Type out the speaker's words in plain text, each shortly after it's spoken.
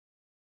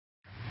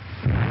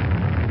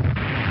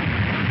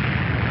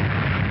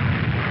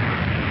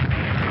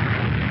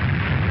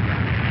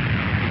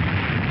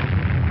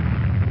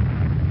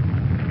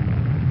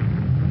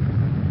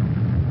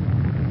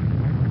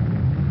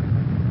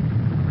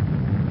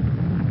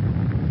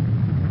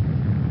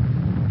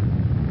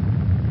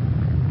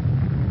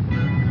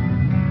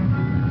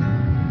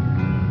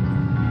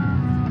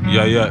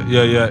Yeah.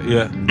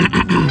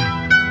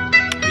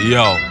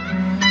 Yo.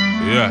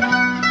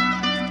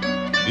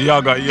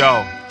 Yaga,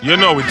 yo. You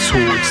know it's who?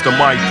 It's the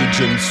Mighty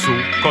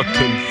Ginsu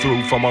cutting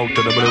through from out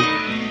of the blue.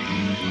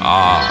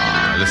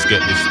 Let's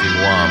get this thing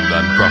warmed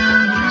and proper.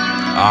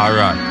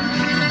 Alright.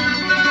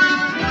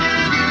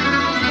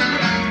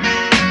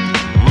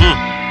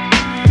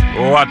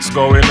 What's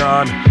going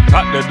on?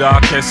 At the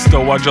darkest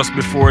hour just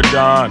before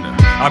dawn,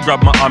 I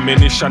grab my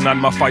ammunition and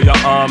my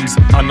firearms,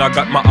 and I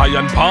got my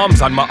iron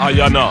palms and my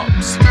iron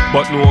arms.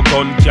 But no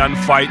gun can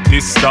fight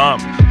this storm.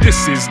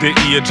 This is the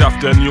age of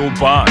the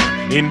newborn,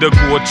 in the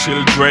goat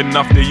children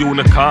of the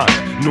unicorn.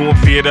 No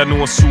Vader,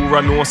 no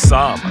Surah, no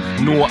Psalm,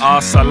 no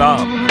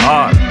As-Salam.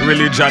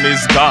 Religion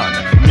is gone.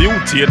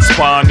 Mutate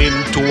spawn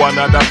into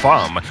another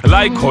farm,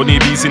 like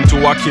honeybees into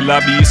a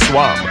killer bee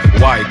swarm.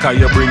 Why? Cause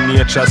you bring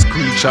nature's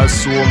creatures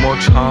so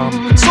much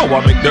harm. So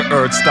I make the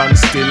earth stand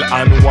still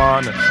and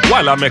warm,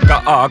 while I make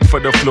a ark for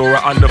the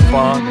flora and the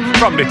fawn.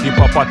 From the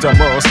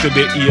hippopotamus to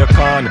the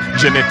acorn,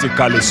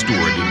 genetically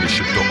stored in the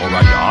ship to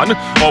Orion,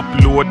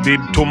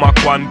 uploaded to my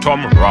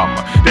quantum RAM.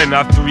 Then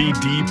a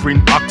 3D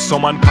print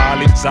Axum and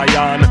call it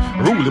Zion,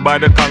 ruled by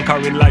the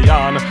conquering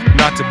lion,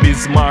 not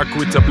Bismarck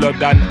with the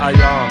blood and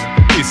iron.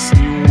 This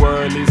new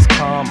world is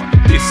calm,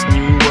 this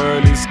new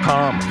world is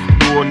calm.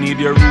 Don't need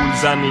your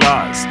rules and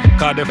laws,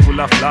 cause they're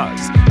full of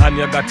flaws. And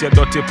you got your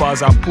dirty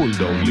paws and pull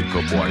down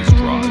liquor boys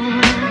draw.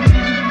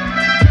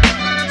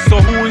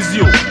 So who is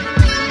you?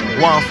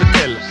 Want to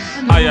tell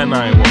I and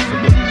I what to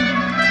do?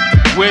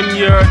 When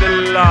you're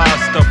the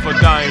last of a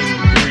dying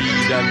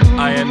breed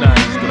and I and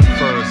I's the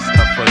first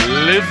of a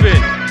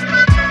living,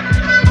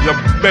 you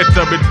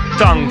better be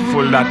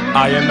thankful that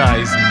I and I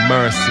is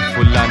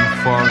merciful and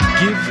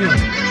forgiving.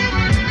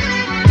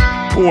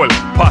 Paul,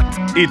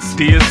 Pat, it's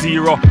day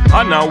zero,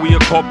 and I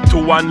wake up to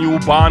a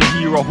newborn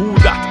hero. Who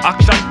that?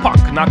 Action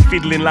pack, not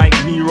fiddling like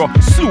Nero.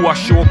 Slew a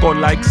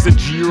shogun like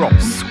Sejiro.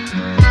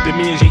 The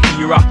Meiji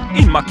era,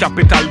 in my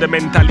capital, the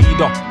mental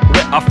leader.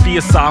 Where I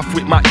face off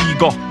with my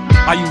ego,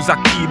 I use a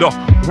Kido.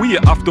 Way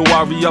after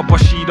warrior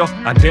Bushido,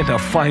 and then I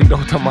find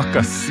out I'm a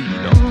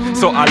casino.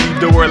 So I leave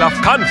the world of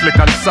conflict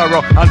and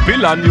sorrow, and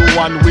build a new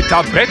one with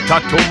a better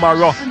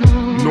tomorrow.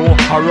 No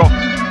horror,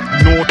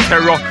 no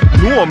terror,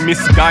 no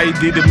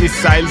misguided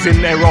missiles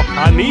in error,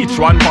 and each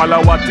one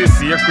follow what is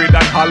sacred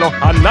and hollow,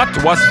 and not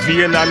what's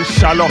vain and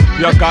shallow.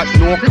 You got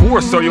no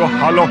core, so you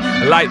hollow,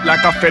 light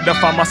like a feather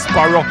from a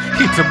sparrow,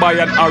 hit by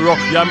an arrow.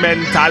 Your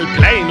mental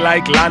plane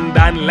like land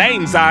and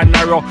lanes are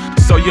narrow.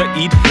 So you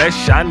eat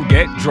flesh and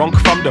get drunk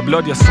from the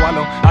blood you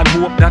swallow, and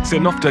hope that's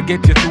enough to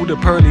get you through the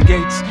pearly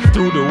gates.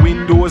 Through the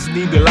windows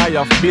need the lie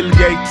of Bill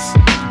Gates.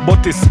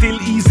 But it's still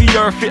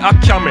easier for a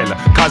camel,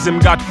 cause him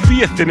got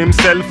faith in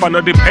himself, and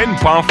not depend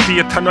upon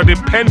faith, and not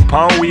depend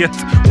upon weight.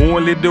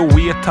 Only the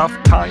weight of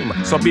time,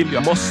 so build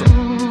your muscle.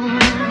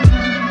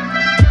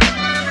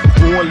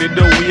 Only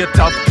the weight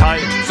of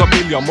time, so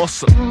build your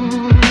muscle.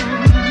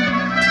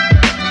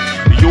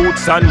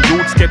 Youths and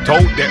youths get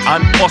out there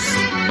and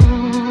hustle.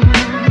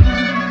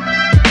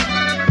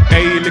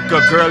 Hey,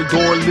 little girl,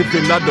 don't live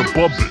in the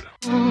bubble.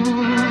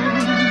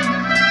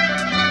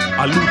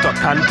 A Luther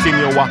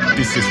continue what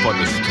this is for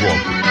the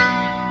struggle.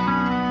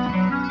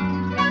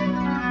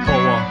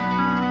 Power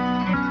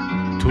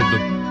to the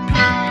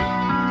people.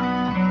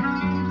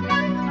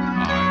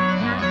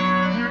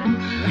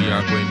 We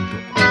are going to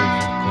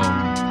overcome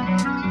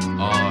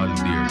all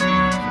their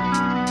evil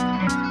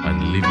and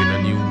live in a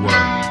new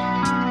world.